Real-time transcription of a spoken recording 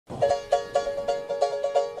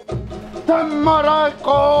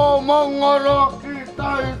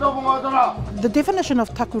The definition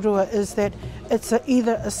of takurua is that it's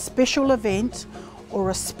either a special event or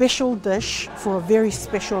a special dish for a very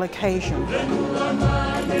special occasion.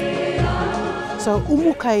 So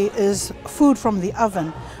umukai is food from the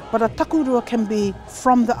oven, but a takurua can be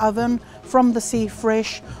from the oven, from the sea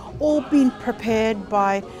fresh, or being prepared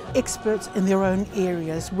by experts in their own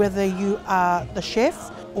areas, whether you are the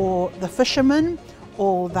chef or the fisherman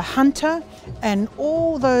or the hunter, and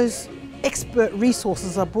all those expert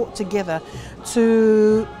resources are brought together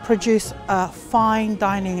to produce a fine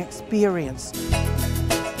dining experience.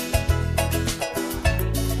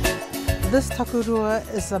 This takurua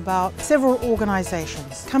is about several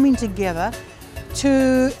organisations coming together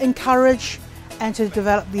to encourage and to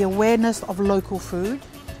develop the awareness of local food.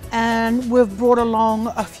 And we've brought along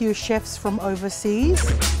a few chefs from overseas.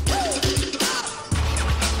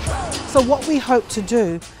 So what we hope to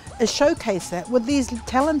do is showcase that with these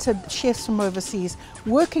talented chefs from overseas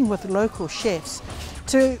working with local chefs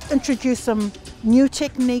to introduce some new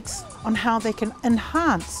techniques on how they can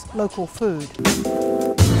enhance local food.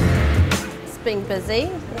 It's been busy,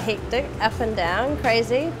 hectic, up and down,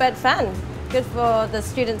 crazy, but fun. Good for the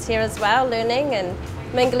students here as well, learning and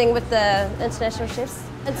mingling with the international chefs.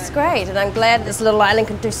 It's great, and I'm glad this little island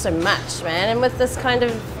can do so much, man. And with this kind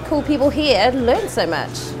of cool people here, learn so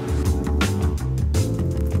much.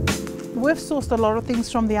 We've sourced a lot of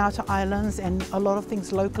things from the outer islands and a lot of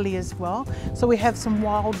things locally as well. So we have some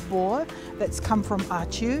wild boar that's come from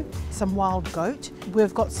Aitu, some wild goat.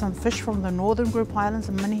 We've got some fish from the northern group islands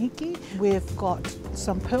in Manihiki. We've got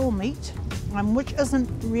some pearl meat, which isn't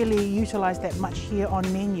really utilised that much here on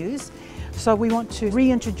menus. So we want to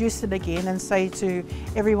reintroduce it again and say to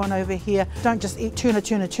everyone over here, don't just eat tuna,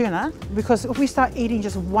 tuna, tuna, because if we start eating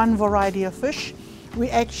just one variety of fish,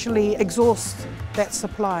 we actually exhaust that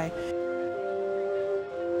supply.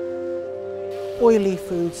 Oily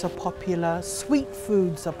foods are popular, sweet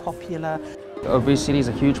foods are popular. Obesity is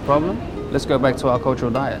a huge problem. Let's go back to our cultural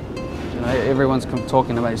diet. You know, everyone's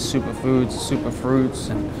talking about superfoods, superfruits,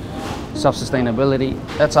 and self-sustainability.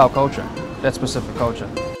 That's our culture, that specific culture.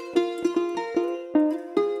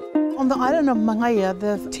 On the island of Mangaia,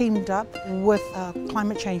 they've teamed up with a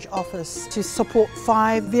climate change office to support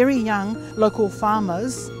 5 very young local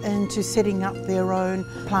farmers into setting up their own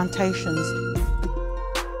plantations.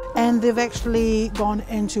 And they've actually gone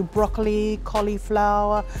into broccoli,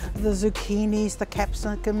 cauliflower, the zucchinis, the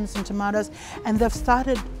capsicums and tomatoes, and they've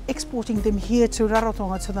started exporting them here to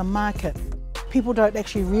Rarotonga, to the market. People don't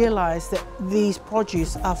actually realise that these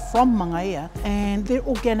produce are from Mangaia and they're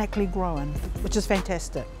organically grown, which is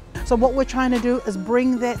fantastic. So what we're trying to do is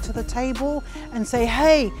bring that to the table and say,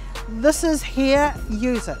 hey, this is here,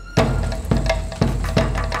 use it.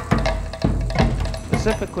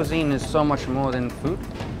 Pacific cuisine is so much more than food.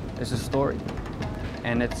 It's a story,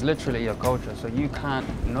 and it's literally your culture. So you can't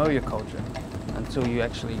know your culture until you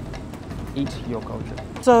actually eat your culture.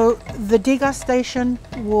 So the degustation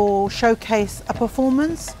will showcase a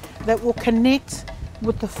performance that will connect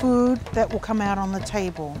with the food that will come out on the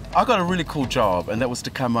table. I got a really cool job, and that was to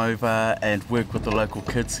come over and work with the local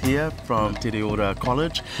kids here from Te Reora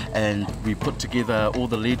College, and we put together all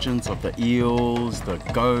the legends of the eels, the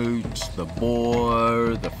goat, the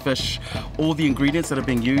boar, the fish, all the ingredients that are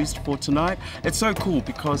being used for tonight. It's so cool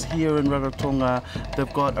because here in Rarotonga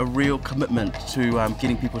they've got a real commitment to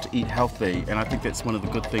getting people to eat healthy, and I think that's one of the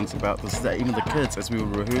good things about this, that even the kids, as we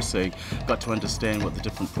were rehearsing, got to understand what the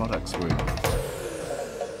different products were.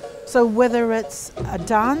 So whether it's a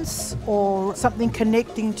dance or something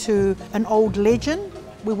connecting to an old legend,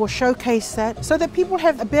 we will showcase that so that people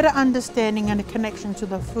have a better understanding and a connection to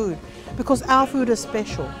the food, because our food is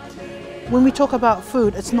special. When we talk about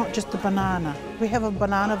food, it's not just the banana. We have a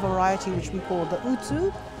banana variety which we call the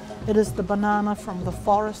Aitu. It is the banana from the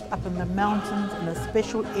forest up in the mountains in a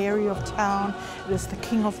special area of town. It is the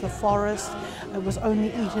king of the forest. It was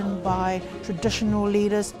only eaten by traditional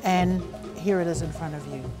leaders, and here it is in front of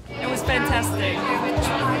you. It was fantastic.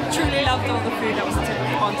 Truly loved all the food that was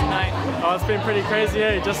on tonight. Oh, it's been pretty crazy,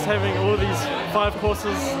 eh? Just having all these 5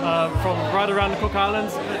 courses from right around the Cook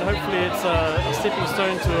Islands. Hopefully it's a stepping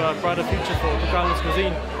stone to a brighter future for Cook Islands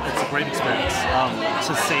cuisine. It's a great experience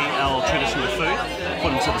to see our traditional food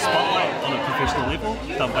put into the spotlight on a professional level,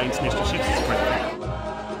 done by international chefs. It's great.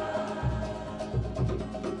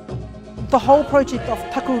 The whole project of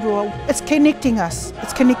Takurua, it's connecting us.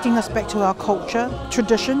 It's connecting us back to our culture,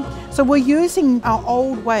 tradition. So we're using our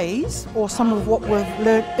old ways, or some of what we've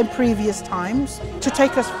learned in previous times, to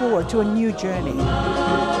take us forward to a new journey.